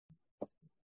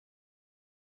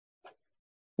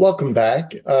Welcome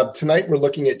back. Tonight we're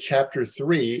looking at chapter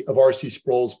 3 of R.C.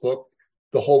 Sproul's book,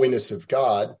 The Holiness of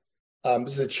God.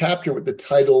 This is a chapter with the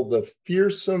title, The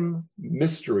Fearsome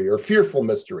Mystery, or Fearful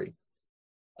Mystery.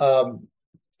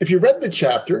 If you read the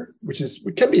chapter, which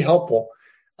can be helpful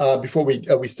before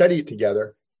we study it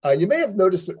together, you may have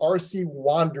noticed that R.C.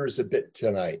 wanders a bit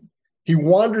tonight. He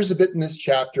wanders a bit in this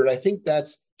chapter, and I think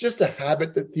that's just a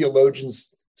habit that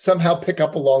theologians somehow pick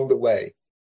up along the way.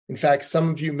 In fact, some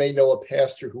of you may know a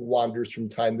pastor who wanders from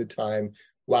time to time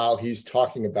while he's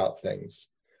talking about things.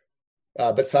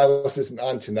 But Silas isn't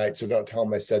on tonight, so don't tell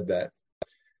him I said that.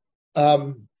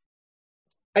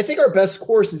 I think our best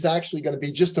course is actually going to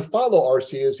be just to follow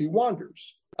R.C. as he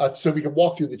wanders, so we can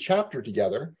walk through the chapter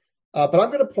together. But I'm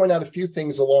going to point out a few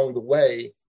things along the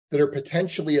way that are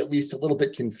potentially at least a little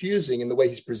bit confusing in the way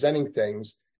he's presenting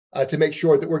things, to make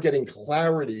sure that we're getting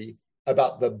clarity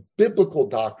about the biblical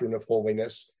doctrine of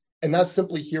holiness, and not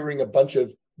simply hearing a bunch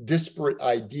of disparate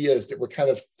ideas that we're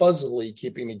kind of fuzzily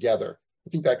keeping together.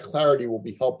 I think that clarity will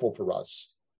be helpful for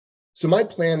us. So my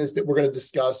plan is that we're going to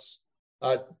discuss,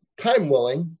 time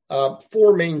willing,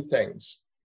 four main things.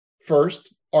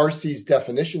 First, R.C.'s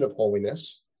definition of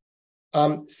holiness.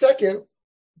 Second,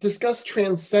 discuss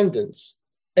transcendence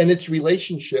and its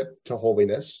relationship to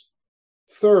holiness.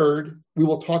 Third, we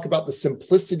will talk about the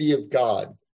simplicity of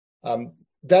God.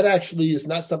 That actually is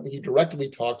not something he directly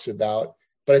talks about,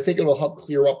 but I think it'll help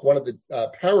clear up one of the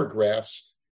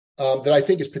paragraphs that I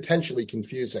think is potentially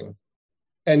confusing.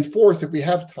 And fourth, if we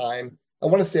have time, I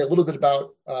want to say a little bit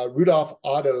about Rudolf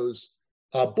Otto's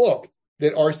book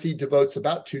that R.C. devotes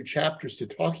about 2 chapters to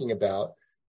talking about.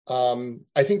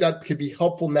 I think that could be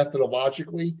helpful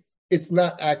methodologically. It's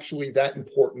not actually that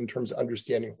important in terms of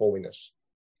understanding holiness.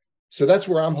 So that's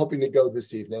where I'm hoping to go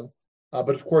this evening. But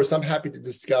of course, I'm happy to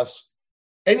discuss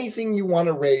anything you want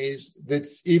to raise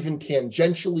that's even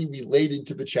tangentially related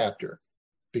to the chapter,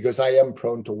 because I am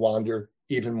prone to wander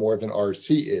even more than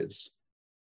R.C. is.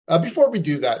 Before we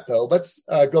do that, though, let's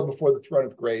go before the throne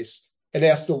of grace and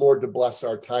ask the Lord to bless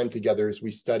our time together as we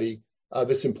study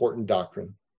this important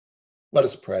doctrine. Let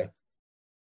us pray.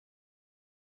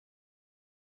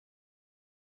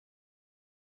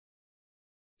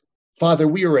 Father,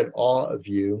 we are in awe of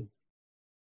you.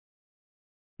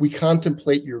 We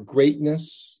contemplate your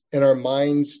greatness, and our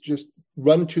minds just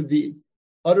run to the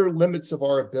utter limits of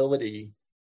our ability,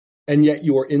 and yet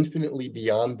you are infinitely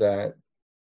beyond that.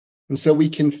 And so we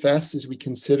confess as we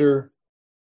consider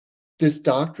this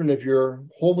doctrine of your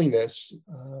holiness,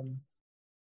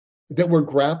 that we're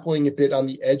grappling a bit on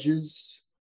the edges.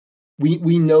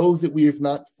 We know that we have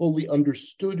not fully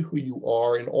understood who you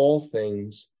are in all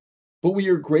things, but we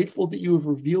are grateful that you have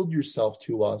revealed yourself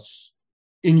to us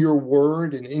in your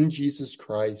word and in Jesus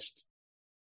Christ.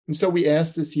 And so we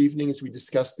ask this evening, as we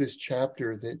discuss this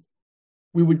chapter, that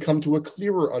we would come to a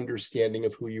clearer understanding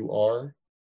of who you are.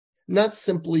 Not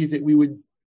simply that we would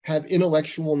have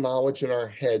intellectual knowledge in our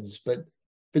heads, but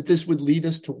that this would lead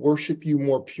us to worship you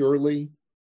more purely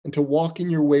and to walk in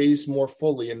your ways more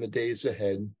fully in the days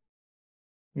ahead.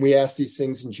 And we ask these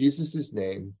things in Jesus'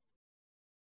 name.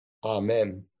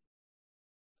 Amen.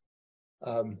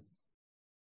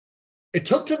 It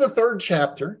took to the 3rd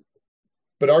chapter,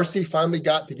 but R.C. finally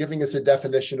got to giving us a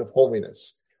definition of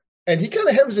holiness. And he kind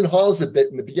of hems and haws a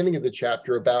bit in the beginning of the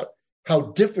chapter about how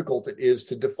difficult it is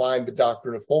to define the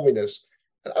doctrine of holiness.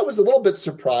 And I was a little bit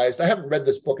surprised. I haven't read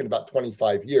this book in about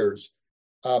 25 years.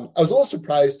 I was a little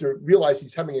surprised to realize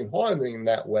he's hemming and hawing in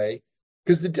that way,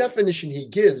 because the definition he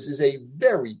gives is a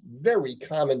very, very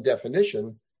common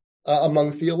definition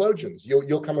among theologians.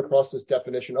 You'll come across this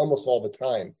definition almost all the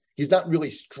time. He's not really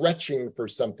stretching for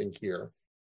something here.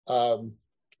 But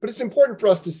it's important for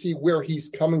us to see where he's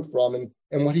coming from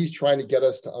and what he's trying to get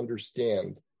us to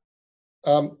understand.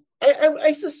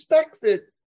 I suspect that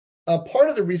part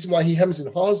of the reason why he hems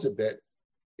and haws a bit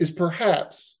is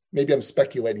perhaps, maybe I'm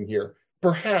speculating here,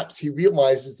 perhaps he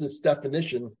realizes this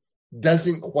definition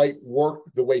doesn't quite work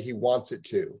the way he wants it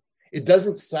to. It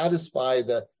doesn't satisfy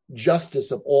the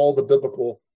justice of all the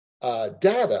biblical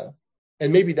data,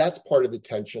 and maybe that's part of the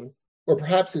tension. Or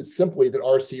perhaps it's simply that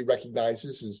R.C.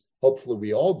 recognizes, as hopefully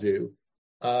we all do,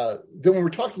 that when we're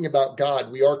talking about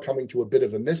God, we are coming to a bit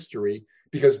of a mystery,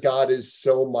 because God is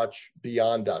so much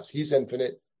beyond us. He's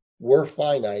infinite. We're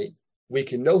finite. We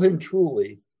can know him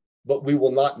truly, but we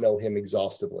will not know him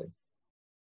exhaustively.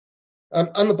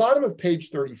 On the bottom of page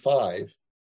 35,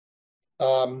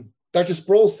 Dr.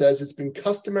 Sproul says it's been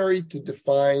customary to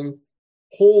define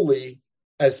holy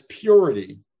as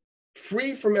purity,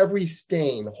 free from every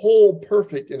stain, whole,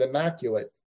 perfect, and immaculate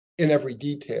in every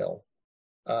detail.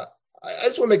 I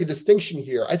just want to make a distinction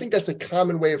here. I think that's a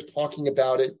common way of talking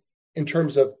about it in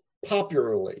terms of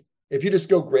popularly. If you just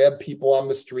go grab people on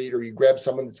the street, or you grab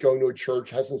someone that's going to a church,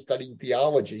 hasn't studied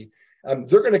theology,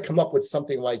 they're going to come up with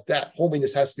something like that.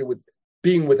 Holiness has to do with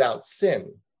being without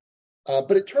sin.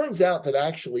 But it turns out that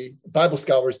actually Bible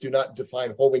scholars do not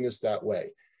define holiness that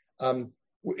way.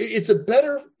 It's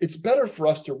better for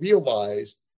us to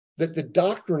realize that the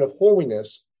doctrine of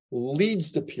holiness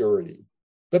leads to purity.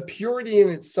 But purity in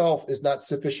itself is not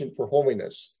sufficient for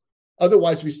holiness.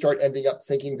 Otherwise, we start ending up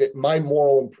thinking that my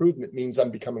moral improvement means I'm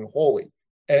becoming holy.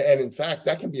 And in fact,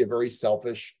 that can be a very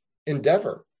selfish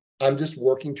endeavor. I'm just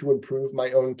working to improve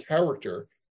my own character.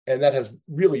 And that has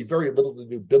really very little to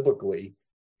do biblically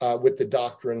with the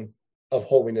doctrine of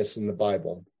holiness in the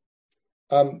Bible.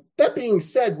 That being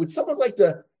said, would someone like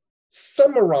to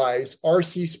summarize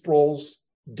R.C. Sproul's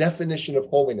definition of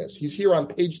holiness? He's here on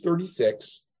page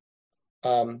 36.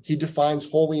 He defines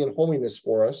holy and holiness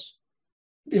for us.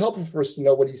 It'd be helpful for us to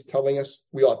know what he's telling us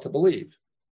we ought to believe.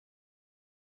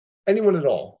 Anyone at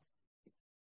all?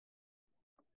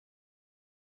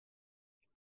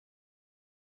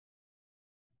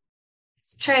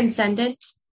 It's transcendent.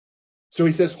 So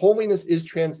he says holiness is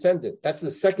transcendent. That's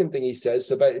the second thing he says.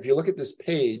 So if you look at this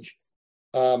page,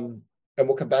 and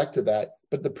we'll come back to that,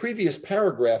 but the previous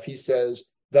paragraph, he says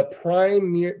the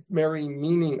primary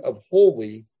meaning of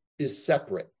holy is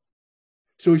separate.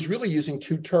 So he's really using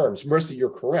two terms. Mercy,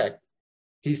 you're correct.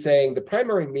 He's saying the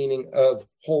primary meaning of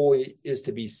holy is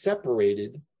to be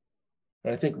separated.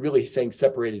 And I think really he's saying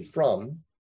separated from.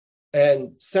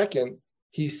 And second,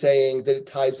 he's saying that it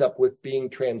ties up with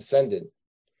being transcendent.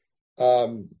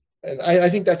 And I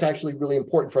think that's actually really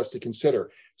important for us to consider.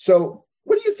 So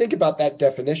what do you think about that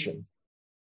definition?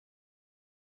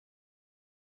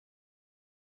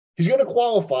 He's going to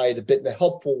qualify it a bit in a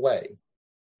helpful way.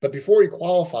 But before he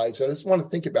qualifies, I just want to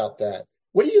think about that.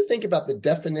 What do you think about the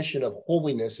definition of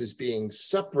holiness as being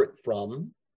separate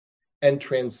from and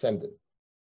transcendent?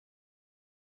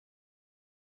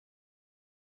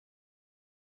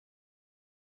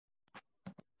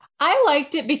 I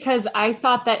liked it because I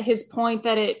thought that his point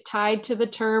that it tied to the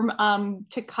term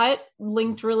to cut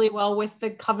linked really well with the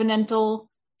covenantal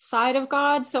side of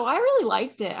God. So I really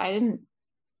liked it. I didn't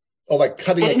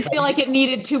feel like it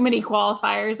needed too many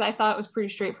qualifiers. I thought it was pretty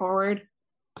straightforward.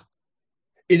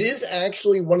 It is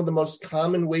actually one of the most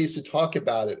common ways to talk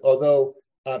about it. Although,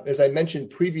 as I mentioned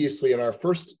previously in our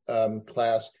first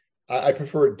class, I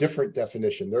prefer a different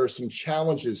definition. There are some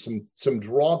challenges, some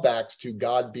drawbacks to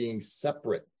God being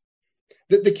separate.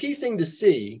 The key thing to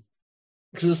see,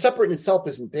 because the separate in itself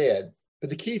isn't bad, but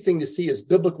the key thing to see is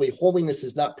biblically, holiness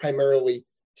is not primarily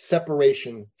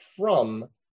separation from,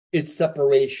 it's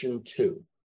separation to.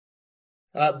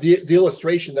 The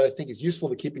illustration that I think is useful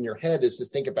to keep in your head is to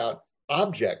think about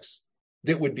objects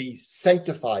that would be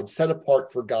sanctified, set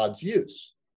apart for God's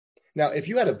use. Now, if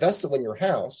you had a vessel in your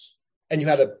house and you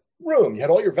had a room, you had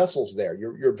all your vessels there,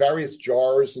 your various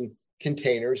jars and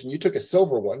containers, and you took a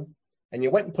silver one and you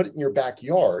went and put it in your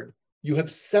backyard, you have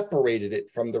separated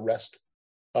it from the rest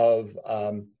of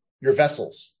your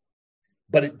vessels.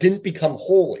 But it didn't become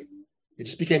holy. It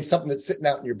just became something that's sitting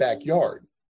out in your backyard.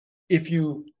 If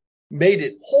you made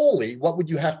it holy, what would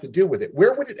you have to do with it?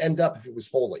 Where would it end up if it was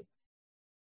holy?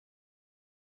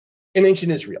 In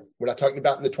ancient Israel. We're not talking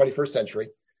about in the 21st century.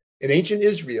 In ancient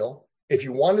Israel, if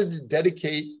you wanted to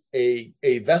dedicate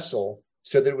a vessel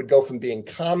so that it would go from being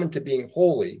common to being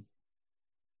holy,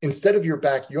 instead of your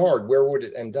backyard, where would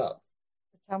it end up?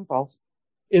 The temple.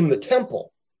 In the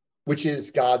temple, which is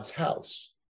God's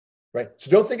house. Right?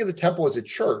 So don't think of the temple as a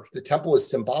church. The temple is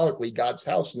symbolically God's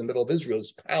house in the middle of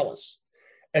Israel's palace.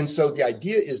 And so the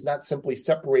idea is not simply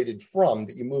separated from,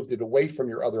 that you moved it away from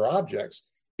your other objects.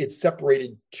 It's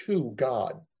separated to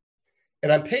God.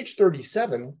 And on page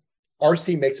 37,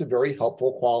 R.C. makes a very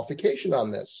helpful qualification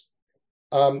on this.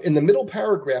 In the middle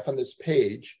paragraph on this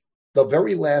page, the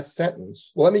very last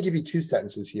sentence, well, let me give you two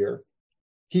sentences here.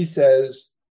 He says,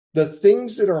 the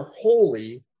things that are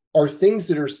holy are things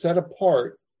that are set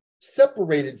apart,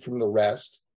 separated from the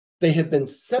rest. They have been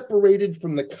separated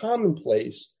from the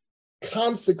commonplace,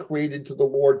 consecrated to the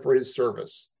Lord for his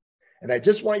service. And I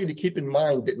just want you to keep in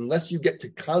mind that unless you get to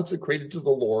consecrated to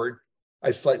the Lord,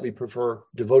 I slightly prefer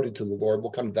devoted to the Lord. We'll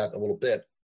come to that in a little bit.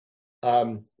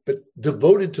 But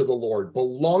devoted to the Lord,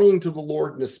 belonging to the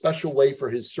Lord in a special way for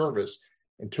his service,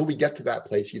 until we get to that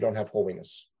place, you don't have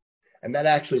holiness. And that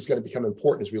actually is going to become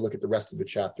important as we look at the rest of the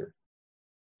chapter.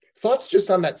 Thoughts just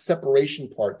on that separation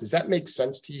part. Does that make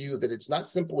sense to you, that it's not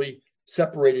simply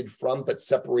separated from, but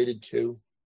separated to?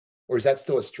 Or is that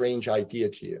still a strange idea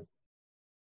to you?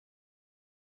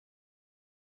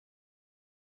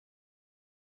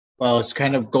 Well, it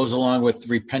kind of goes along with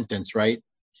repentance, right?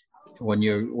 when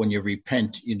you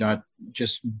repent, you're not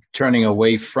just turning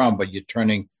away from, but you're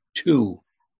turning to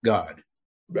God.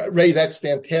 Ray, that's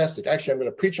fantastic. Actually, I'm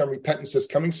going to preach on repentance this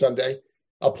coming Sunday.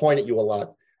 I'll point at you a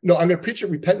lot. No, I'm going to preach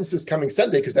on repentance this coming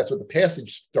Sunday because that's what the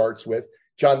passage starts with.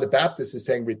 John the Baptist is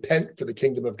saying, repent, for the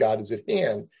kingdom of God is at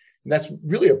hand. And that's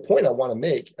really a point I want to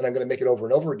make, and I'm going to make it over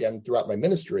and over again throughout my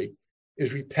ministry,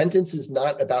 is repentance is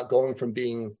not about going from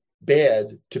being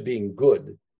bad to being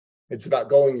good. It's about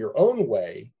going your own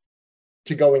way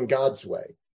to going God's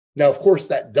way. Now, of course,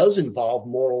 that does involve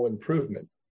moral improvement,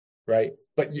 right?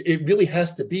 But it really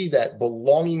has to be that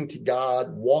belonging to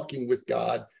God, walking with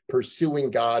God,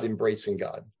 pursuing God, embracing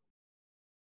God.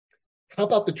 How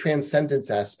about the transcendence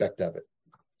aspect of it?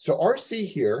 So R.C.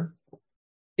 here,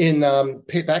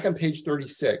 back on page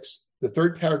 36, the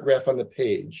third paragraph on the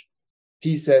page,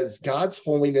 he says, God's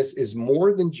holiness is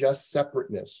more than just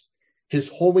separateness. His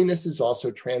holiness is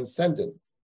also transcendent.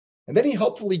 And then he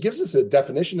helpfully gives us a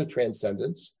definition of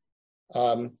transcendence.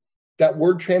 That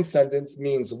word transcendence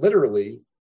means literally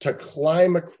to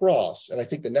climb across. And I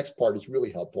think the next part is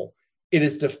really helpful. It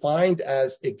is defined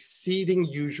as exceeding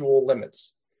usual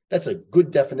limits. That's a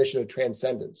good definition of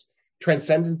transcendence.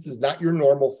 Transcendence is not your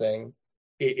normal thing.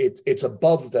 It's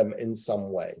above them in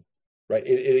some way, right?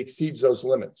 It exceeds those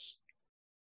limits.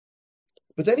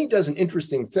 But then he does an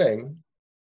interesting thing.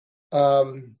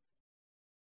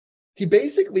 He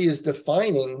basically is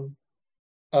defining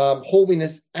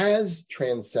holiness as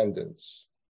transcendence,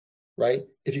 right?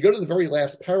 If you go to the very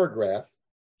last paragraph,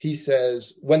 he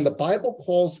says, when the Bible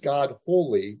calls God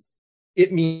holy,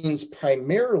 it means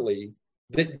primarily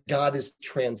that God is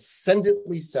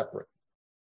transcendently separate.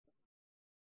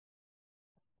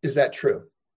 Is that true?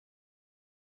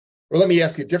 Or let me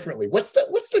ask it differently. What's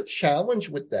the challenge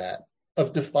with that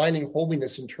of defining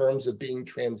holiness in terms of being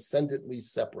transcendently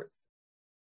separate?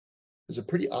 There's a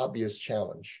pretty obvious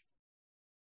challenge.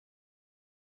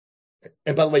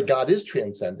 And by the way, God is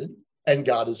transcendent and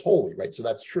God is holy, right? So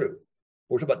that's true.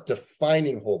 We're talking about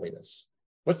defining holiness.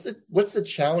 What's the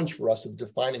challenge for us of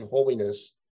defining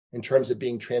holiness in terms of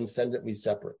being transcendently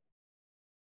separate?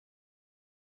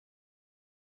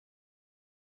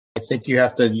 I think you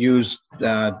have to use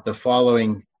the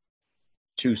following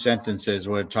two sentences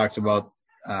where it talks about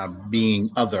being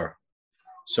other.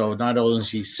 So not only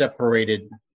is he separated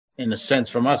in a sense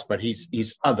from us, but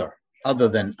he's other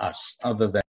than us, other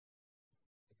than.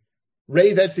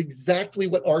 Ray, that's exactly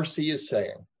what R.C. is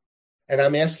saying. And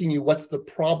I'm asking you, what's the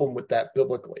problem with that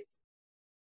biblically?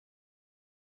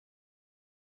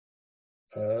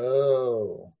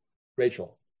 Oh,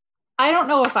 Rachel. I don't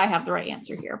know if I have the right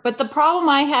answer here, but the problem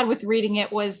I had with reading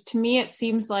it was, to me, it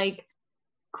seems like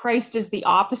Christ is the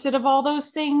opposite of all those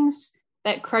things,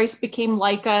 that Christ became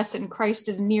like us and Christ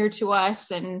is near to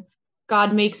us and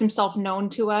God makes himself known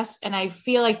to us. And I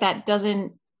feel like that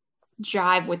doesn't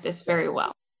jive with this very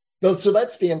well. So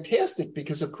that's fantastic,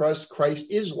 because of course, Christ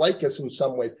is like us in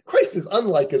some ways. Christ is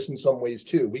unlike us in some ways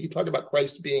too. We can talk about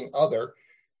Christ being other,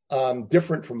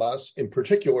 different from us. In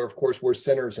particular, of course, we're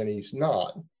sinners and he's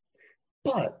not.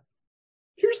 But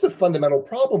here's the fundamental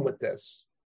problem with this.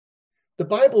 The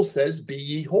Bible says, be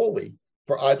ye holy,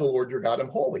 for I, the Lord your God, am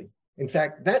holy. In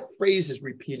fact, that phrase is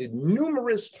repeated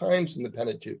numerous times in the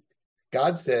Pentateuch.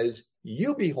 God says,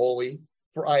 you be holy,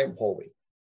 for I am holy.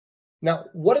 Now,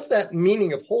 what if that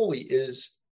meaning of holy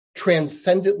is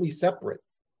transcendently separate?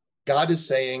 God is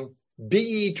saying, be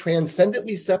ye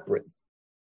transcendently separate,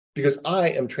 because I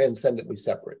am transcendently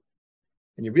separate.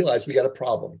 And you realize we got a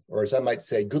problem, or as I might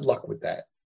say, good luck with that.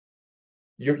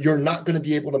 You're not going to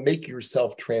be able to make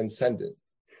yourself transcendent.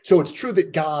 So it's true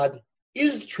that God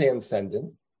is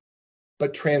transcendent,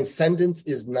 but transcendence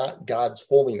is not God's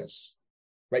holiness,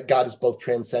 right? God is both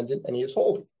transcendent and he is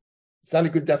holy. It's not a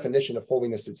good definition of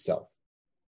holiness itself.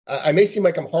 I may seem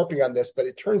like I'm harping on this, but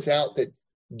it turns out that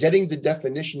getting the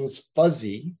definitions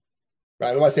fuzzy, right?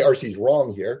 I don't want to say RC's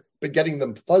wrong here, but getting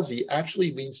them fuzzy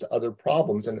actually leads to other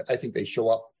problems. And I think they show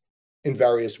up in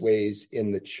various ways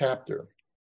in the chapter.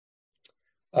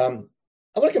 I want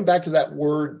to come back to that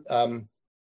word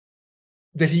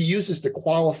that he uses to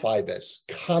qualify this,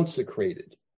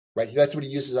 consecrated, right? That's what he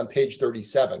uses on page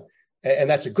 37. And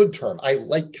that's a good term. I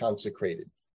like consecrated.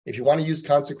 If you want to use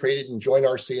consecrated and join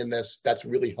RC in this, that's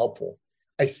really helpful.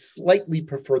 I slightly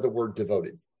prefer the word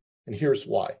devoted. And here's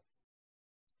why.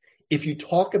 If you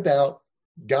talk about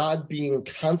God being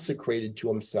consecrated to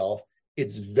himself,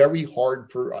 it's very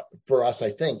hard for us, I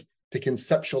think, to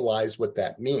conceptualize what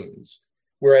that means.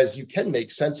 Whereas you can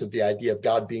make sense of the idea of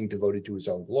God being devoted to his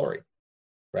own glory,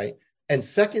 right? And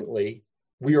secondly,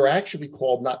 we are actually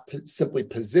called not simply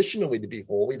positionally to be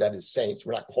holy, that is saints.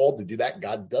 We're not called to do that.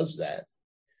 God does that.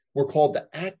 we're called to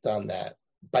act on that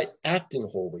by acting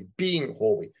holy, being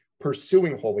holy,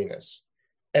 pursuing holiness.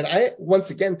 And I, once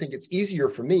again, think it's easier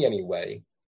for me anyway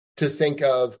to think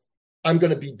of, I'm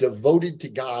going to be devoted to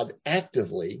God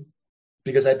actively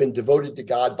because I've been devoted to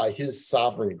God by his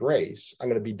sovereign grace. I'm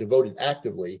going to be devoted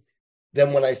actively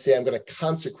than when I say I'm going to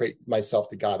consecrate myself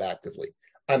to God actively.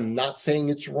 I'm not saying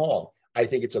it's wrong. I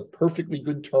think it's a perfectly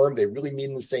good term. They really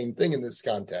mean the same thing in this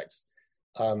context.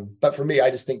 But for me,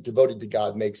 I just think devoted to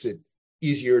God makes it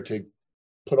easier to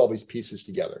put all these pieces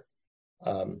together.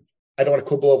 I don't want to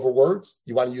quibble over words.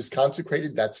 You want to use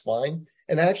consecrated, that's fine.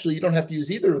 And actually, you don't have to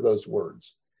use either of those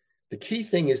words. The key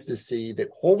thing is to see that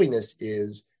holiness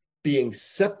is being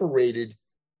separated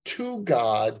to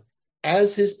God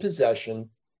as his possession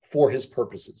for his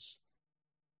purposes.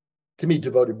 To me,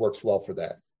 devoted works well for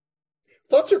that.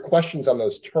 Thoughts or questions on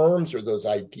those terms or those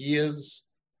ideas?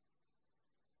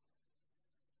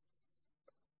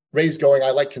 Ray's going,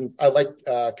 I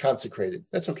like consecrated.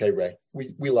 That's okay, Ray.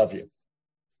 We love you.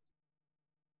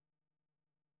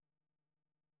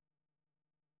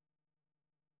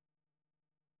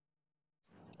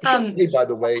 I should say, by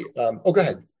the way, go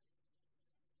ahead.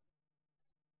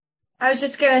 I was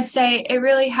just going to say it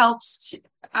really helps.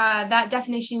 That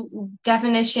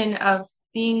definition of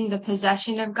being the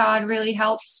possession of God really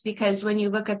helps, because when you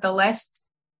look at the list,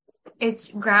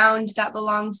 it's ground that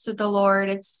belongs to the Lord.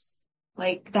 It's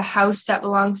like the house that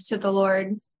belongs to the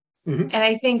Lord. Mm-hmm. And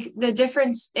I think the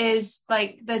difference is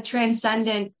like the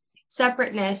transcendent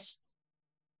separateness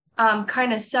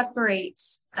kind of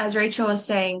separates, as Rachel was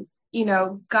saying,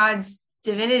 God's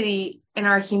divinity and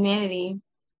our humanity.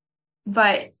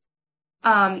 But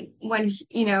when,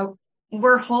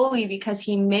 we're holy because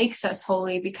he makes us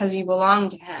holy because we belong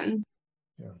to him.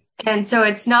 Yeah. And so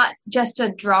it's not just a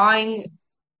drawing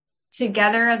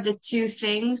together of the two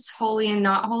things, holy and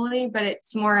not holy, but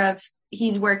it's more of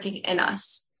he's working in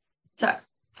us. So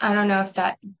I don't know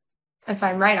if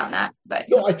I'm right on that, but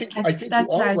no, I think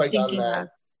that's what I was right thinking of.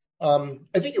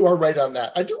 I think you are right on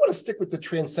that. I do want to stick with the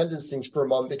transcendence things for a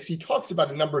moment, because he talks about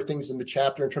a number of things in the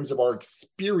chapter in terms of our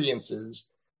experiences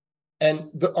and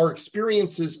our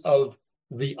experiences of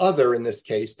the other, in this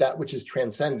case, that which is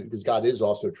transcendent, because God is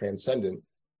also transcendent.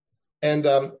 And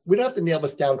we don't have to nail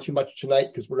this down too much tonight,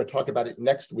 because we're going to talk about it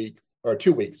next week, or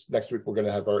 2 weeks. Next week, we're going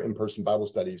to have our in-person Bible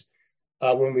studies.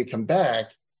 When we come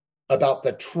back, about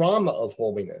the trauma of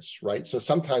holiness, right? So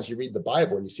sometimes you read the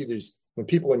Bible and you see when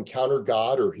people encounter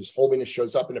God or his holiness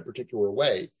shows up in a particular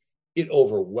way, it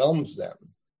overwhelms them.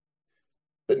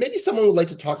 But maybe someone would like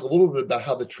to talk a little bit about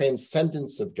how the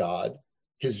transcendence of God,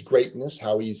 his greatness,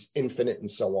 how he's infinite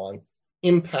and so on,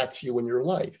 impacts you in your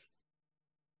life.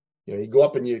 You go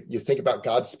up and you think about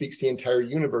God speaks the entire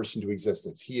universe into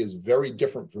existence. He is very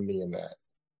different from me in that.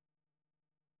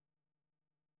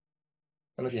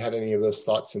 I don't know if you had any of those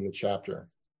thoughts in the chapter.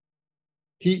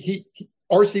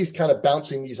 RC's kind of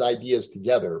bouncing these ideas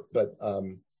together, but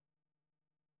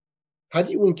how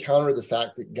do you encounter the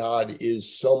fact that God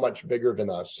is so much bigger than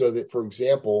us? So that, for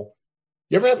example,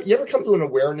 you ever come to an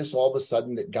awareness all of a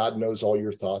sudden that God knows all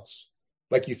your thoughts?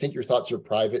 Like you think your thoughts are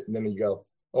private, and then you go,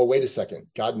 oh, wait a second,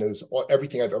 God knows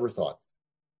everything I've ever thought.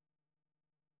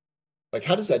 Like,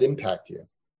 how does that impact you?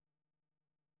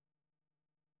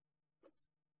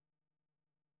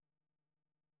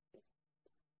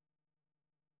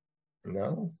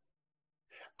 No.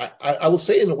 I will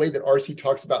say, in a way that R.C.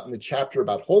 talks about in the chapter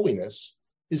about holiness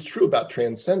is true about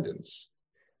transcendence.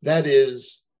 That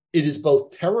is, it is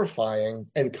both terrifying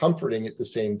and comforting at the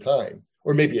same time,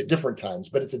 or maybe at different times,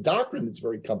 but it's a doctrine that's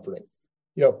very comforting.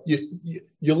 You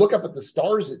look up at the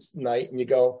stars at night and you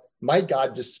go, my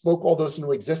God just spoke all those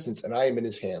into existence and I am in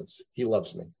his hands. He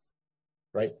loves me,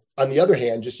 right? On the other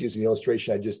hand, just using the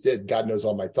illustration I just did, God knows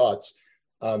all my thoughts.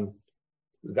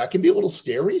 That can be a little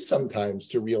scary sometimes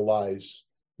to realize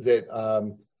that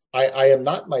I am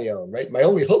not my own, right? My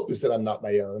only hope is that I'm not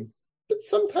my own, but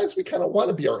sometimes we kind of want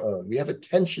to be our own. We have a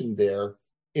tension there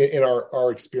in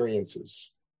our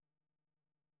experiences.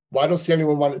 Well, I don't see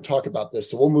anyone wanting to talk about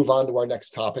this, so we'll move on to our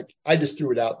next topic. I just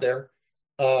threw it out there.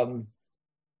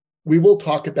 We will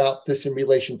talk about this in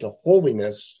relation to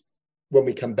holiness when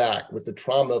we come back, with the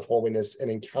trauma of holiness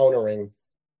and encountering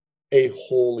a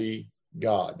holy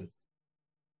God.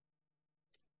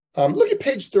 Look at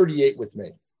page 38 with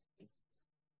me.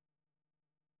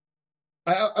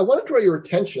 I want to draw your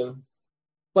attention.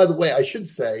 By the way, I should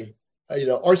say,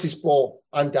 R.C. Sproul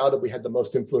undoubtedly had the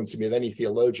most influence on me of any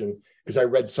theologian, because I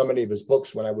read so many of his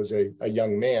books when I was a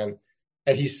young man,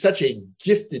 and he's such a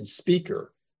gifted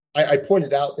speaker. I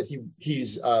pointed out that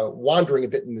he's wandering a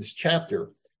bit in this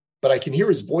chapter, but I can hear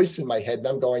his voice in my head, and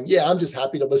I'm going, yeah, I'm just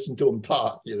happy to listen to him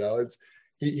talk.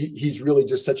 He's really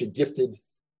just such a gifted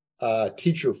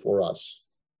teacher for us.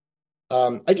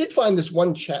 I did find this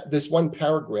one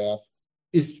paragraph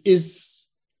is,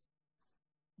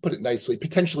 put it nicely,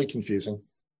 potentially confusing.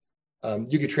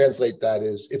 You could translate that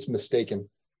as it's mistaken.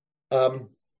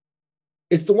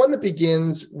 It's the one that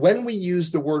begins, when we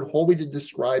use the word holy to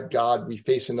describe God, we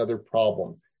face another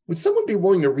problem. Would someone be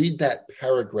willing to read that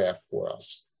paragraph for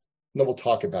us? And then we'll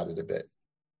talk about it a bit.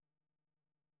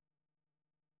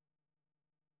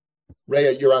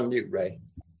 Ray, you're on mute, Ray.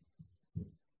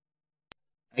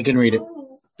 I can read it.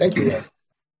 Thank you, Ray.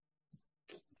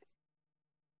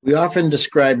 We often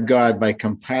describe God by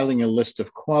compiling a list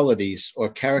of qualities or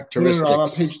characteristics. No, I'm on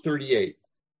page 38.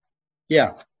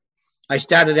 Yeah. I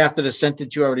started after the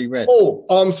sentence you already read. Oh,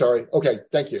 I'm sorry. Okay,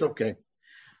 thank you. It's okay.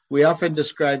 We often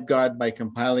describe God by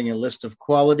compiling a list of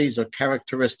qualities or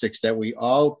characteristics that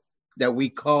we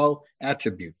call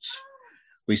attributes.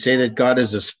 We say that God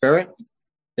is a spirit,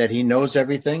 that he knows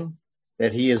everything,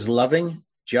 that he is loving,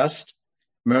 just,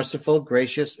 merciful,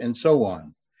 gracious, and so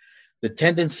on. The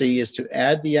tendency is to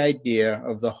add the idea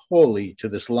of the holy to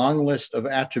this long list of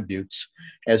attributes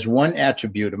as one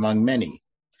attribute among many.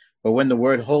 But when the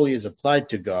word holy is applied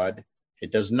to God,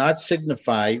 it does not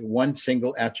signify one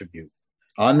single attribute.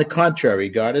 On the contrary,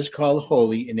 God is called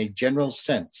holy in a general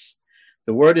sense.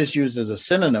 The word is used as a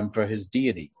synonym for his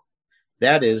deity.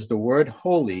 That is, the word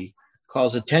holy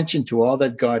calls attention to all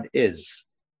that God is.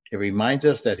 It reminds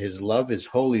us that his love is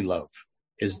holy love.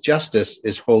 His justice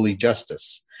is holy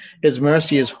justice. His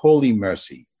mercy is holy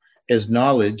mercy. His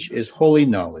knowledge is holy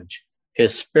knowledge.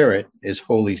 His spirit is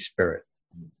holy spirit.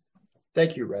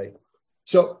 Thank you, Ray.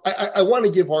 So I want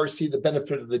to give RC the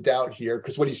benefit of the doubt here,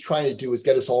 because what he's trying to do is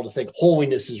get us all to think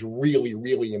holiness is really,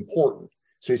 really important.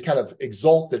 So he's kind of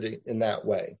exalted in that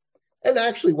way. And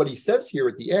actually what he says here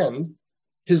at the end,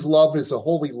 his love is a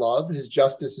holy love. His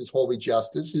justice is holy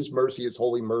justice. His mercy is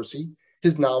holy mercy.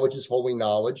 His knowledge is holy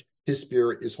knowledge. His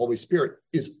spirit is holy spirit,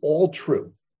 is all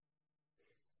true.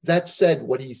 That said,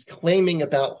 what he's claiming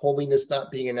about holiness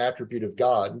not being an attribute of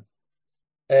God,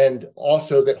 and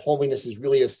also that holiness is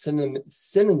really a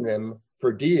synonym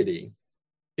for deity,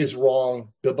 is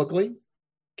wrong biblically,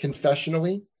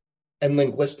 confessionally, and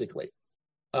linguistically.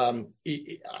 And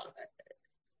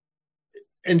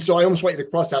so I almost want you to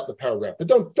cross out the paragraph, but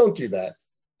don't do that.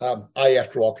 I,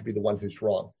 after all, could be the one who's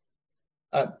wrong.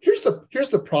 Here's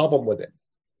the problem with it.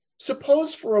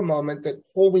 Suppose for a moment that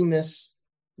holiness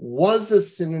was a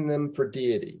synonym for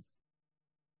deity.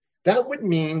 That would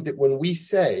mean that when we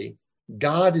say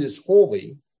God is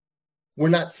holy, we're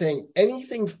not saying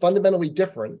anything fundamentally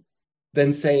different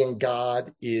than saying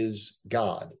God is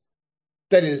God.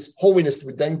 That is, holiness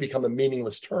would then become a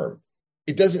meaningless term.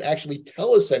 It doesn't actually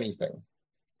tell us anything.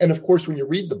 And of course, when you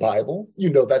read the Bible,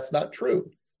 you know that's not true.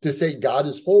 To say God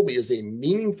is holy is a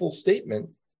meaningful statement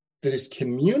that is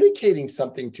communicating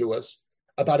something to us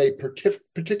about a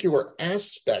particular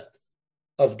aspect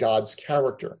of God's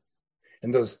character.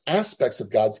 And those aspects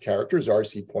of God's character, as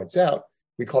R.C. points out,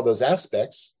 we call those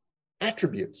aspects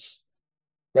attributes,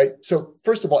 right? So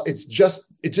first of all, it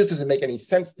just doesn't make any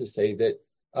sense to say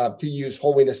that to use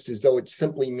holiness as though it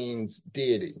simply means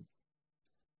deity.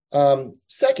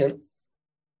 Second,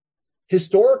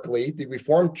 historically, the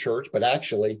Reformed Church, but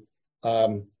actually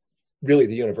really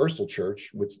the Universal Church,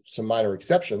 with some minor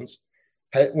exceptions,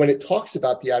 when it talks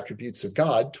about the attributes of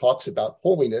God, talks about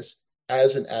holiness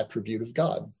as an attribute of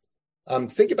God.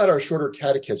 Think about our shorter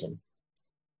catechism.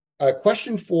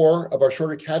 Question 4 of our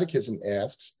shorter catechism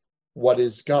asks, what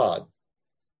is God?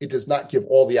 It does not give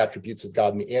all the attributes of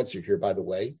God in the answer here, by the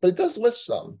way, but it does list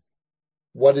some.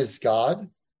 What is God?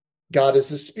 God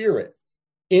is a spirit,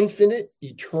 infinite,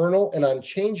 eternal, and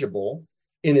unchangeable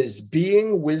in his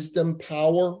being, wisdom,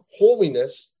 power,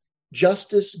 holiness,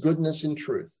 justice, goodness, and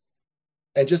truth.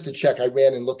 And just to check, I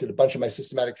ran and looked at a bunch of my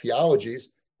systematic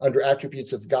theologies under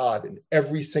attributes of God, and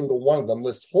every single one of them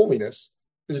lists holiness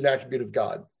as an attribute of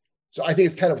God. So I think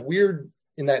it's kind of weird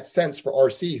in that sense for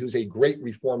R.C., who's a great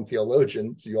Reformed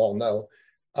theologian, so you all know,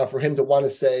 for him to want to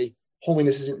say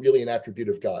holiness isn't really an attribute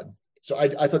of God. So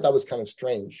I thought that was kind of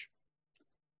strange.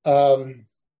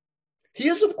 He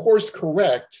is, of course,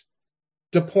 correct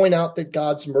to point out that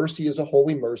God's mercy is a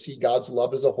holy mercy, God's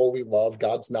love is a holy love,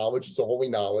 God's knowledge is a holy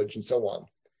knowledge, and so on.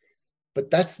 But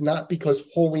that's not because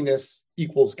holiness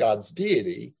equals God's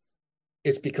deity.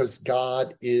 It's because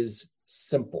God is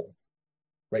simple,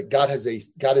 right? God is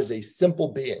a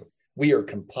simple being. We are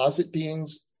composite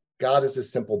beings. God is a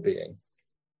simple being.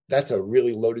 That's a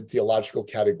really loaded theological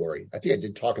category. I think I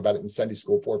did talk about it in Sunday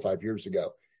school 4 or 5 years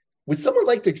ago. Would someone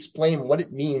like to explain what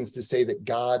it means to say that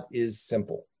God is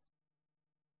simple?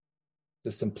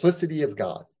 The simplicity of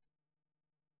God.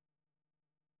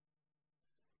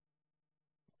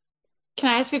 Can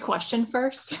I ask a question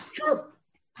first? Sure.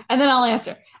 And then I'll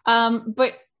answer.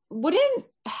 But wouldn't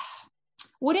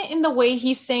in the way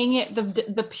he's saying it,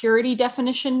 the purity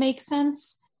definition make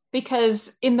sense?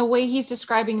 Because in the way he's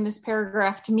describing this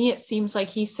paragraph, to me, it seems like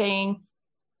he's saying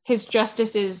his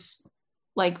justice is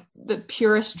like the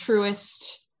purest,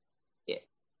 truest,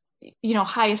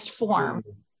 highest form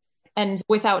and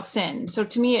without sin. So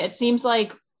to me, it seems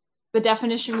like the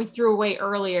definition we threw away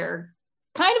earlier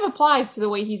kind of applies to the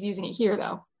way he's using it here,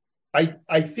 though.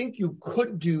 I think you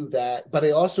could do that, but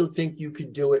I also think you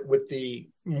could do it with the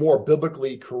more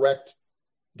biblically correct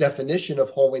definition of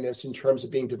holiness in terms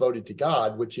of being devoted to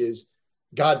God, which is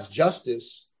God's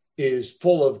justice is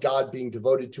full of God being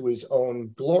devoted to his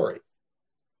own glory,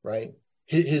 right?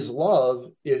 His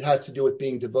love, it has to do with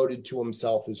being devoted to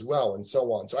himself as well, and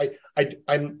so on. So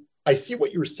I see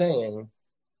what you're saying.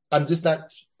 I'm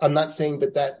not saying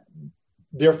that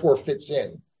therefore fits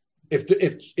in.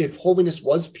 If holiness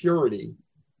was purity,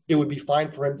 it would be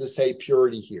fine for him to say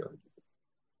purity here.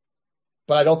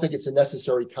 But I don't think it's a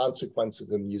necessary consequence of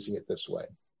them using it this way.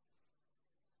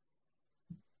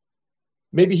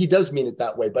 Maybe he does mean it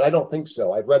that way, but I don't think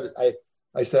so. I've read it.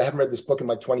 I said I haven't read this book in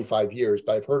like 25 years,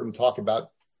 but I've heard him talk about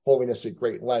holiness at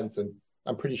great length, and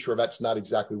I'm pretty sure that's not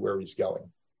exactly where he's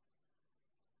going.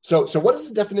 So what is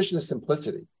the definition of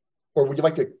simplicity? Or would you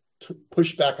like to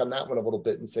push back on that one a little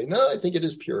bit and say, no, I think it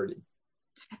is purity?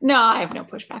 No, I have no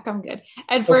pushback. I'm good.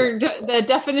 And for the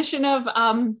definition of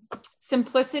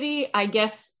simplicity, I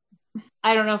guess,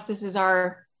 I don't know if this is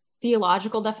our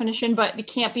theological definition, but it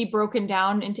can't be broken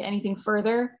down into anything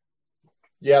further.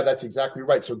 Yeah, that's exactly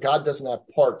right. So God doesn't have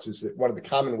parts is one of the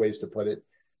common ways to put it.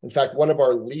 In fact, one of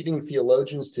our leading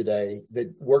theologians today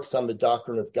that works on the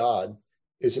doctrine of God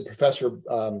is a Professor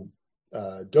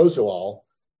Dozoal,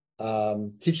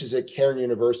 teaches at Cairn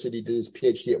University, did his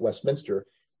PhD at Westminster.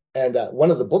 And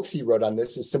one of the books he wrote on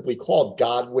this is simply called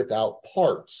God Without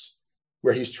Parts,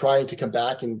 where he's trying to come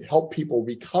back and help people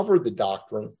recover the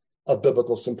doctrine of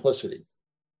biblical simplicity.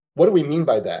 What do we mean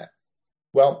by that?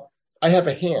 Well, I have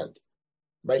a hand,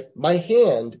 right? My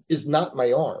hand is not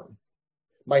my arm.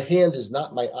 My hand is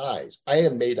not my eyes. I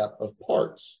am made up of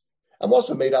parts. I'm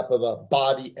also made up of a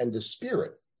body and a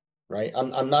spirit, right?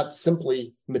 I'm not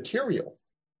simply material.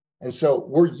 And so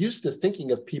we're used to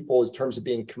thinking of people in terms of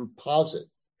being composite.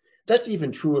 That's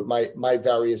even true of my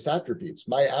various attributes.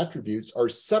 My attributes are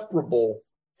separable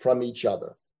from each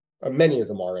other, or many of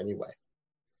them are anyway.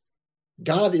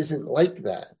 God isn't like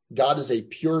that. God is a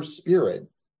pure spirit.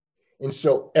 And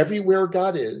so everywhere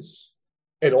God is,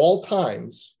 at all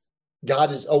times,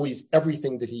 God is always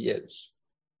everything that he is.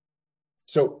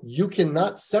 So you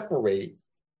cannot separate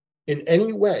in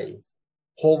any way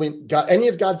any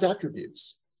of God's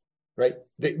attributes, right?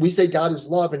 We say God is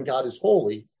love and God is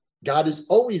holy. God is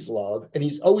always love and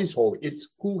he's always holy. It's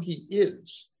who he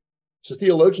is. So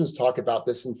theologians talk about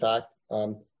this, in fact,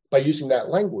 by using that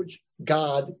language.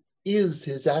 God is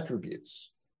his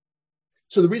attributes.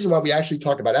 So the reason why we actually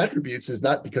talk about attributes is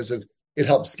not because of it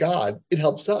helps God, it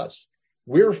helps us.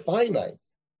 We're finite,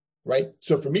 right?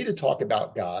 So for me to talk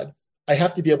about God, I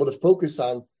have to be able to focus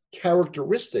on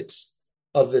characteristics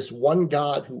of this one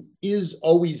God who is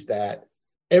always that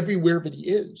everywhere that he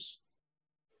is.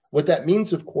 What that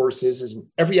means, of course, is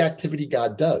every activity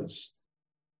God does,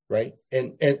 right?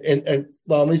 And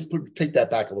well, let me take that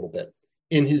back a little bit.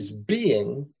 In his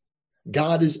being,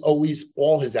 God is always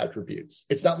all his attributes.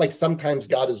 It's not like sometimes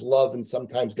God is love and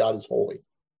sometimes God is holy,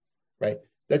 right?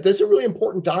 That's a really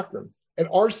important doctrine. And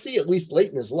R.C., at least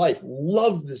late in his life,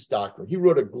 loved this doctrine. He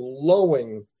wrote a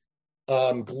glowing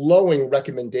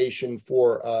recommendation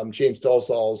for James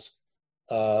Dolezal's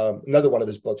another one of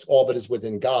his books, All That Is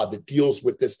Within God, that deals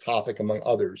with this topic, among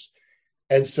others.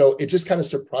 And so it just kind of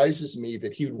surprises me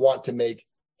that he would want to make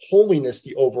holiness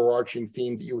the overarching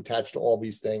theme that you attach to all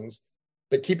these things.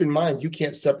 But keep in mind, you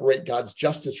can't separate God's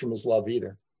justice from his love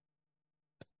either,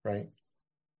 right?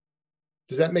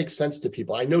 Does that make sense to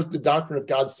people? I know the doctrine of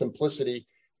God's simplicity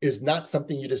is not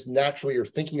something you just naturally are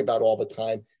thinking about all the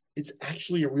time. It's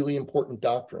actually a really important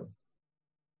doctrine.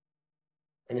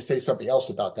 I'm going to say something else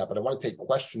about that, but I want to take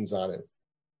questions on it.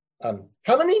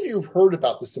 How many of you have heard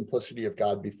about the simplicity of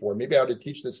God before? Maybe I ought to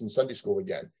teach this in Sunday school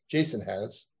again. Jason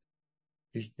has.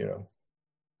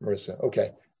 Marissa.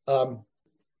 Okay.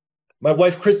 My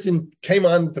wife, Kristen, came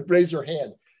on to raise her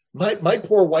hand. My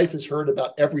poor wife has heard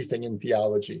about everything in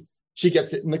theology. She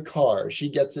gets it in the car. She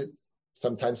gets it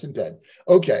sometimes in bed.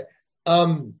 Okay.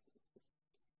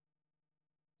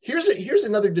 Here's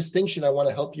another distinction I want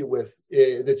to help you with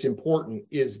that's important,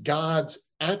 is God's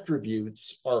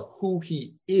attributes are who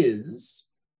he is.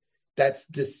 That's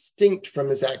distinct from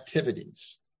his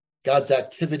activities. God's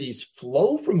activities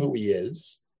flow from who he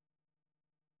is,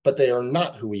 but they are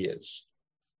not who he is.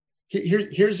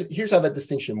 Here's how that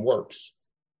distinction works.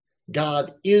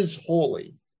 God is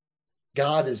holy.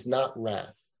 God is not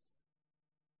wrath.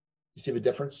 You see the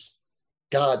difference?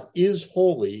 God is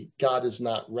holy. God is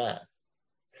not wrath.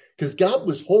 Because God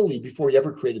was holy before he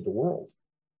ever created the world.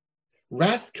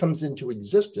 Wrath comes into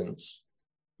existence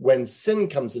when sin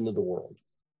comes into the world.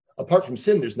 Apart from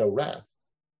sin, there's no wrath.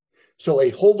 So a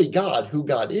holy God, who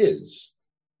God is,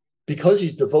 because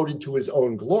he's devoted to his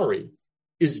own glory,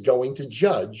 is going to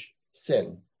judge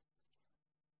sin.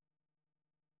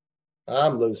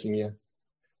 I'm losing you.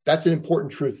 That's an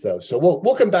important truth, though. So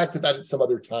we'll come back to that at some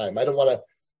other time. I don't want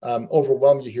to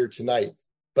overwhelm you here tonight.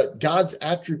 But God's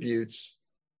attributes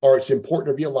are, it's important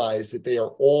to realize that they are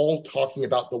all talking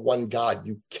about the one God.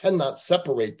 You cannot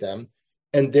separate them.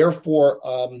 And therefore,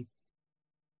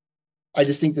 I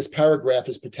just think this paragraph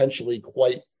is potentially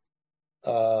quite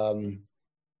a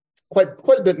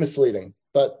bit misleading.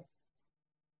 But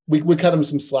we cut him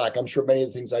some slack. I'm sure many of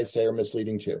the things I say are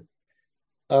misleading too.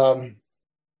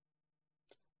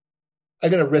 I'm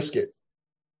going to risk it.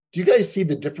 Do you guys see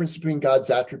the difference between God's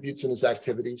attributes and his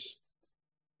activities?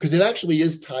 Because it actually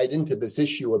is tied into this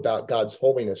issue about God's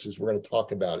holiness as we're going to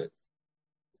talk about it.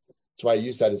 That's why I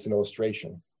use that as an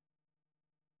illustration.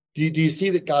 Do you see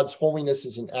that God's holiness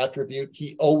is an attribute?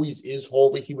 He always is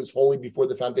holy. He was holy before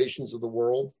the foundations of the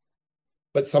world.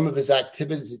 But some of his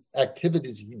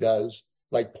activities he does,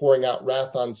 like pouring out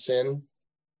wrath on sin,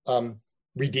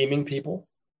 redeeming people,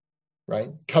 right?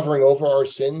 Covering over our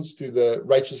sins through the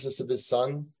righteousness of his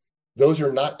son. Those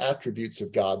are not attributes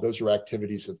of God. Those are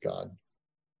activities of God.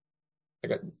 I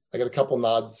got a couple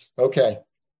nods. Okay.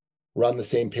 We're on the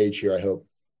same page here, I hope.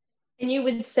 And you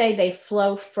would say they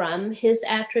flow from his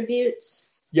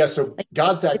attributes? Yeah, so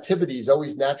God's activities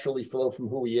always naturally flow from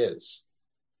who he is.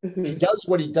 Mm-hmm. He does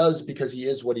what he does because he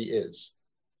is what he is.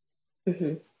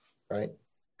 Mm-hmm. Right?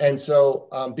 And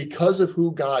so because of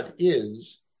who God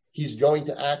is, he's going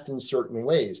to act in certain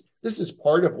ways. This is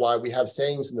part of why we have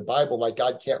sayings in the Bible like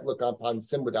God can't look upon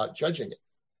sin without judging it,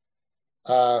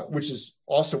 which is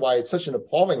also why it's such an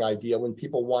appalling idea when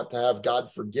people want to have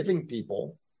God forgiving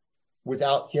people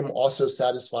without him also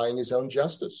satisfying his own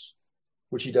justice,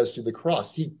 which he does through the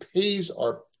cross. He pays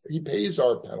our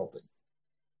penalty,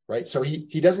 right? So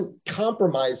he doesn't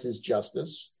compromise his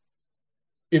justice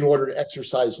in order to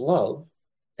exercise love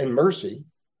and mercy.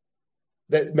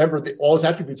 That, remember, all his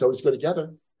attributes always go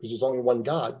together because there's only one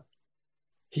God.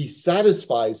 He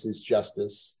satisfies his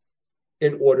justice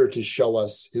in order to show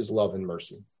us his love and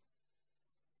mercy.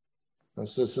 And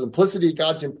so simplicity of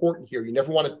God's important here. You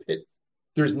never want to pit.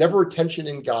 There's never a tension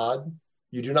in God.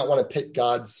 You do not want to pit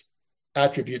God's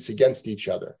attributes against each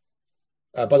other.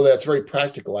 By the way, that's very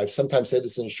practical. I've sometimes said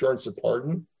this in assurance of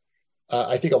pardon.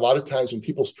 I think a lot of times when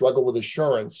people struggle with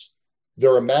assurance,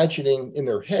 they're imagining in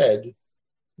their head,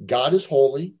 God is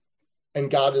holy and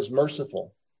God is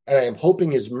merciful. And I am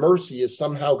hoping his mercy is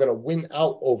somehow going to win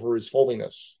out over his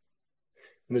holiness.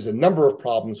 And there's a number of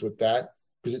problems with that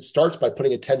because it starts by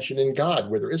putting attention in God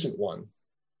where there isn't one.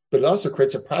 But it also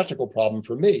creates a practical problem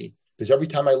for me because every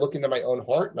time I look into my own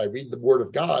heart and I read the word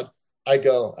of God, I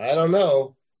go, I don't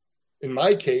know. In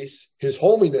my case, his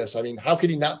holiness, I mean, how could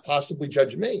he not possibly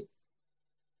judge me?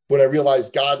 When I realize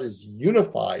God is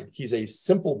unified, he's a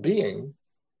simple being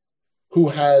who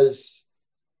has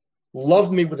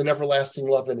loved me with an everlasting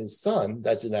love in his son.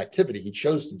 That's an activity. He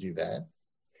chose to do that.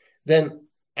 Then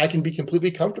I can be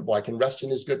completely comfortable. I can rest in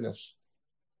his goodness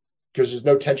because there's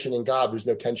no tension in God. There's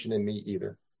no tension in me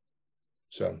either.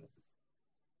 So,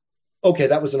 okay,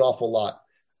 that was an awful lot.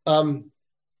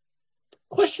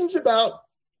 Questions about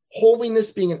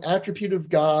holiness being an attribute of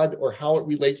God or how it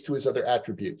relates to his other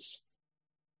attributes?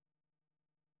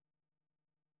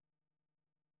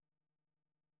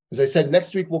 As I said,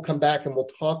 next week we'll come back and we'll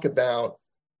talk about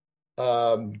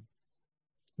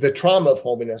the trauma of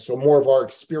holiness, or more of our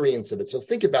experience of it. So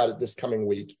think about it this coming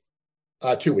week,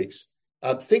 2 weeks.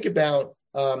 Think about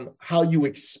how you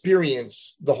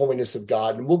experience the holiness of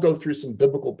God. And we'll go through some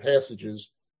biblical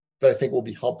passages that I think will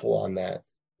be helpful on that,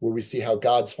 where we see how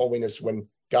God's holiness, when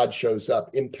God shows up,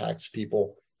 impacts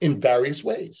people in various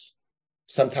ways.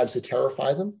 Sometimes to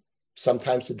terrify them,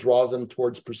 sometimes to draw them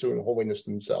towards pursuing holiness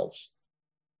themselves.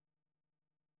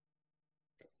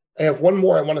 I have one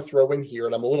more I want to throw in here,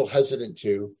 and I'm a little hesitant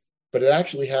to, but it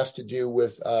actually has to do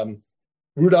with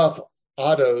Rudolf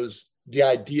Otto's The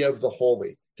Idea of the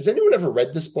Holy. Has anyone ever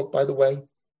read this book, by the way?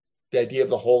 The Idea of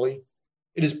the Holy?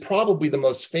 It is probably the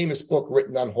most famous book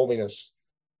written on holiness.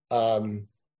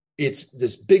 It's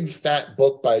this big, fat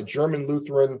book by a German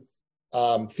Lutheran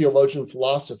theologian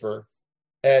philosopher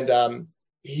And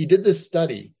he did this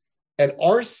study, and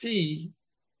R.C.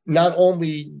 not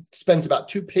only spends about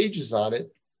 2 pages on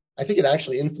it, I think it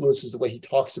actually influences the way he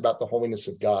talks about the holiness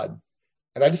of God.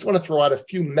 And I just want to throw out a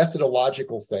few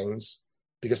methodological things,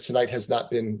 because tonight has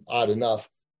not been odd enough.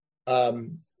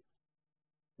 When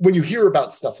you hear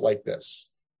about stuff like this.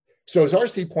 So as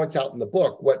R.C. points out in the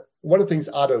book, one of the things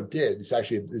Otto did, it's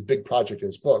actually his big project in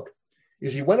his book,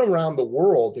 is he went around the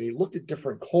world and he looked at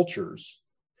different cultures,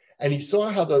 and he saw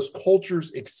how those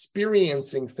cultures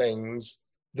experiencing things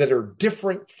that are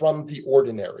different from the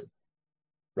ordinary,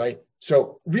 right?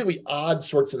 So really odd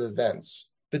sorts of events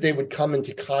that they would come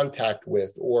into contact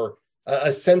with, or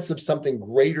a sense of something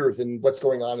greater than what's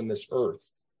going on in this earth.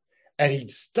 And he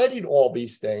studied all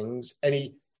these things and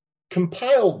he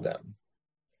compiled them.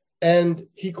 And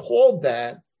he called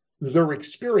that their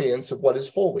experience of what is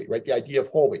holy, right? The idea of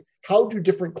holy. How do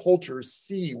different cultures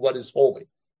see what is holy?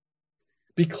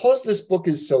 Because this book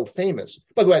is so famous,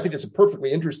 by the way, I think it's a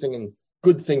perfectly interesting and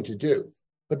good thing to do.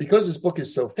 But because this book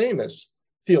is so famous,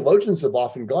 theologians have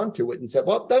often gone to it and said,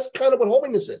 well, that's kind of what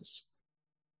holiness is.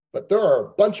 But there are a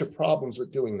bunch of problems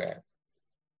with doing that.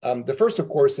 The first, of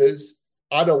course, is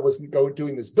Otto wasn't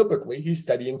doing this biblically. He's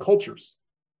studying cultures,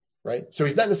 right? So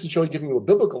he's not necessarily giving you a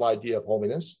biblical idea of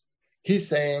holiness. He's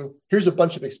saying, here's a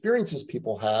bunch of experiences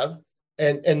people have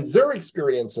and their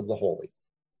experience of the holy.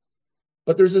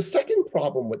 But there's a second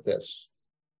problem with this.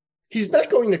 He's not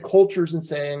going to cultures and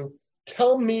saying,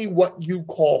 tell me what you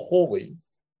call holy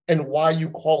and why you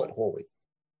call it holy.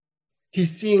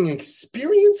 He's seeing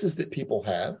experiences that people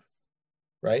have,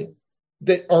 right,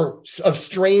 that are of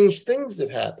strange things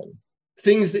that happen,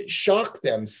 things that shock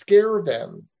them, scare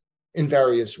them in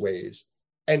various ways.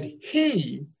 And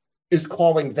he is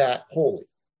calling that holy,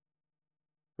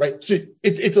 right? So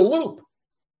it's a loop.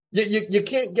 You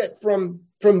can't get from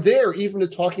there even to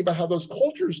talking about how those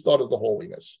cultures thought of the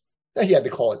holiness. Now, he had to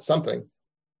call it something,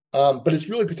 but it's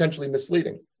really potentially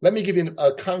misleading. Let me give you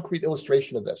a concrete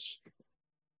illustration of this.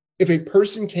 If a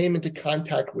person came into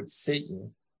contact with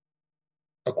Satan,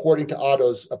 according to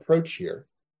Otto's approach here,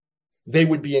 they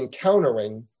would be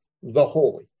encountering the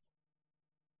holy.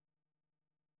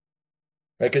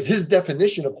 Right? Because his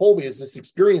definition of holy is this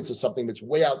experience of something that's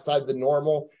way outside the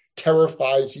normal,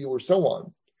 terrifies you, or so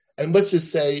on. And let's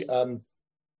just say,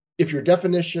 if your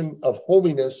definition of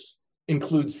holiness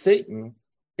includes Satan,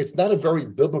 it's not a very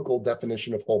biblical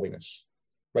definition of holiness.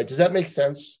 Right? Does that make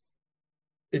sense?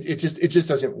 It just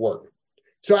doesn't work.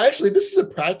 So actually, this is a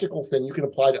practical thing you can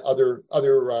apply to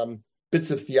other bits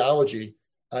of theology.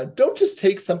 Don't just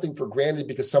take something for granted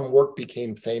because some work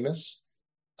became famous.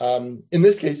 In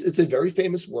this case, it's a very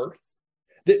famous work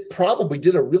that probably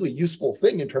did a really useful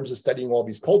thing in terms of studying all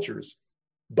these cultures,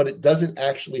 but it doesn't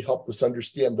actually help us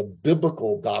understand the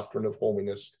biblical doctrine of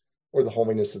holiness or the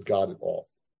holiness of God at all.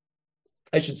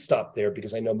 I should stop there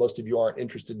because I know most of you aren't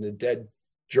interested in a dead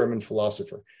German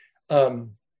philosopher.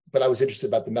 But I was interested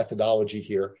about the methodology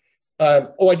here. I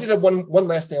did have one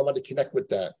last thing I wanted to connect with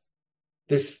that.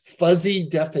 This fuzzy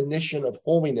definition of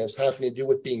holiness having to do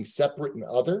with being separate and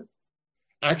other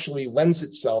actually lends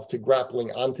itself to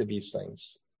grappling onto these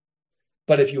things.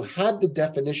 But if you had the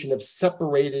definition of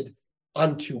separated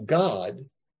unto God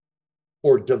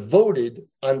or devoted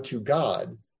unto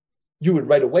God, you would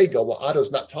right away go, well,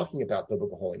 Otto's not talking about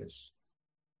biblical holiness.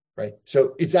 Right.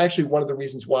 So it's actually one of the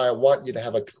reasons why I want you to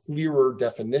have a clearer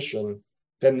definition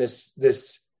than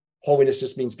this holiness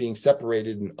just means being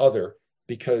separated and other,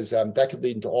 because that could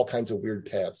lead into all kinds of weird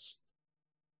paths.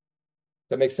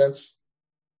 That makes sense?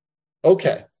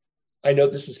 Okay. I know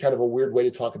this is kind of a weird way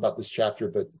to talk about this chapter,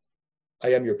 but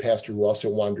I am your pastor who also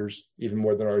wanders even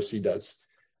more than RC does.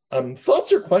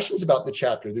 Thoughts or questions about the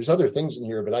chapter? There's other things in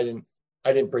here, but I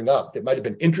didn't bring up that might have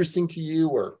been interesting to you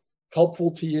or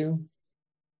helpful to you.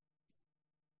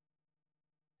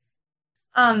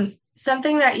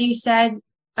 Something that you said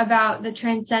about the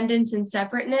transcendence and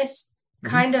separateness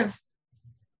kind of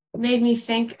made me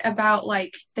think about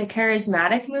like the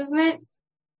charismatic movement.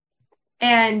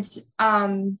 And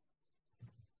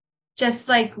just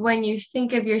like when you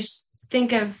think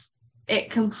of it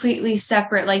completely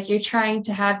separate, like you're trying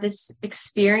to have this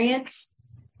experience,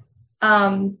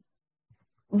 then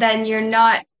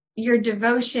your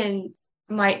devotion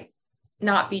might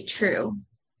not be true.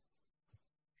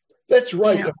 That's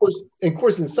right. Yeah. Of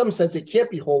course, in some sense, it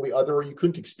can't be wholly other, or you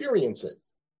couldn't experience it.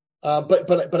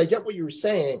 But I get what you're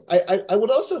saying. I would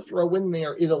also throw in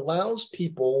there, it allows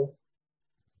people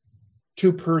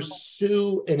to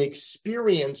pursue an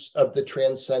experience of the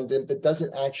transcendent that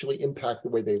doesn't actually impact the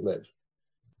way they live.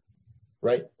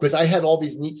 Right? Because I had all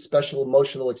these neat, special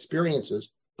emotional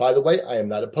experiences. By the way, I am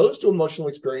not opposed to emotional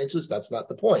experiences. That's not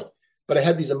the point. but I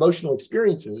had these emotional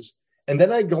experiences. And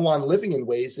then I go on living in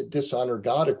ways that dishonor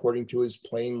God according to his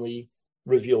plainly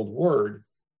revealed word.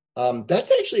 That's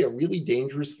actually a really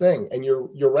dangerous thing. And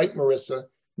you're right, Marissa,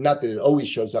 not that it always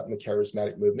shows up in the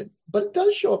charismatic movement, but it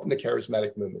does show up in the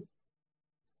charismatic movement.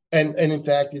 And in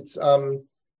fact, it's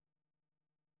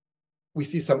we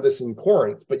see some of this in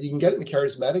Corinth, but you can get it in the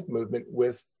charismatic movement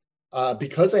with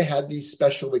because I had these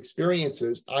special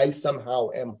experiences, I somehow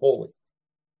am holy.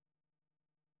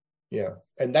 Yeah.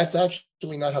 And that's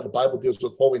actually not how the Bible deals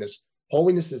with holiness.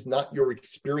 Holiness is not your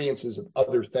experiences of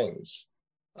other things.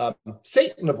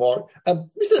 Satan of all,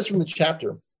 this is from the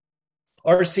chapter.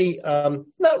 R.C.,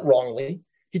 not wrongly,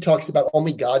 he talks about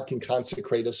only God can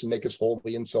consecrate us and make us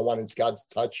holy and so on. It's God's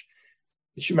touch.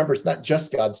 You should remember, it's not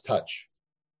just God's touch.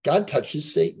 God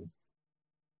touches Satan.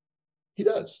 He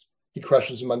does. He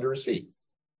crushes him under his feet,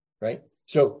 right?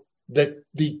 So the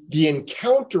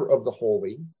encounter of the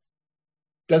holy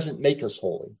doesn't make us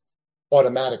holy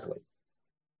automatically.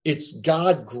 It's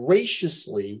God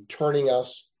graciously turning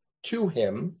us to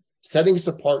him, setting us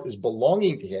apart as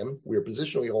belonging to him. We are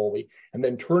positionally holy, and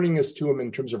then turning us to him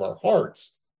in terms of our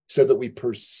hearts so that we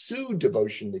pursue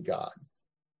devotion to God,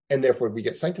 and therefore we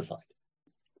get sanctified.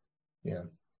 Yeah.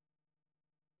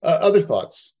 Other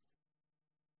thoughts?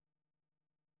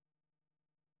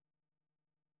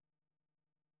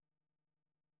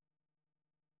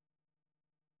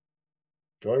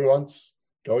 Going once,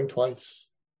 going twice.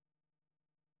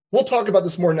 We'll talk about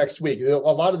this more next week. A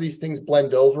lot of these things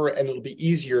blend over, and it'll be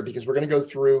easier because we're going to go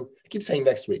through, I keep saying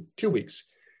next week, 2 weeks.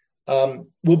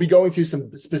 We'll be going through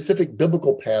some specific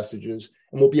biblical passages,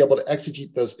 and we'll be able to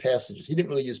exegete those passages. He didn't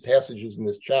really use passages in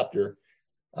this chapter,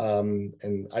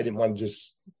 and I didn't want to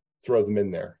just throw them in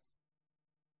there.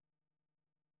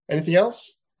 Anything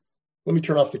else? Let me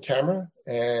turn off the camera,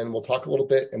 and we'll talk a little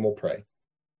bit, and we'll pray.